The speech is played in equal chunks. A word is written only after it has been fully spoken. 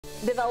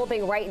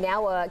Developing right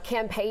now, a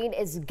campaign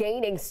is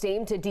gaining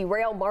steam to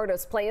derail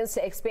MARTA's plans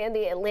to expand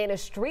the Atlanta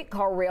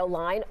streetcar rail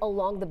line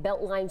along the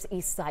BeltLine's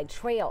East Side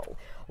Trail.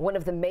 One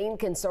of the main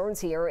concerns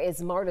here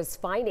is MARTA's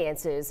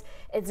finances.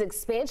 Its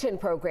expansion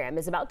program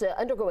is about to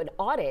undergo an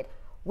audit,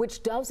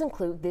 which does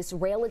include this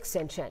rail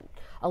extension.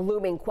 A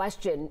looming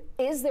question: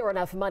 is there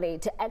enough money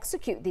to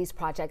execute these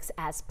projects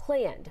as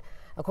planned?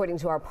 According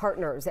to our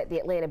partners at the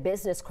Atlanta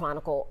Business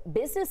Chronicle,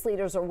 business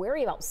leaders are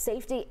wary about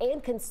safety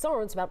and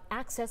concerns about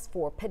access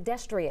for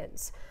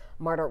pedestrians.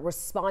 MARTA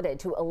responded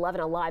to 11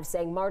 Alive,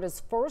 saying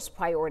MARTA's first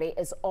priority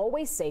is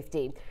always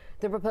safety.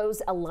 The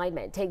proposed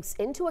alignment takes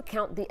into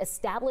account the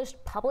established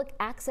public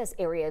access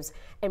areas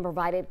and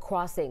provided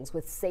crossings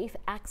with safe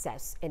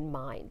access in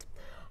mind.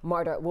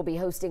 MARTA will be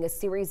hosting a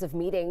series of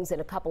meetings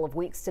in a couple of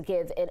weeks to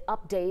give an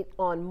update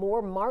on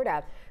more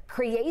MARTA,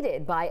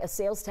 created by a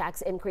sales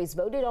tax increase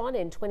voted on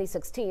in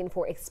 2016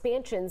 for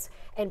expansions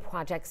and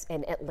projects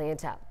in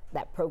Atlanta.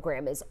 That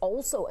program is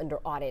also under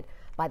audit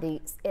by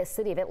the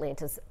City of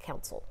Atlanta's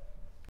Council.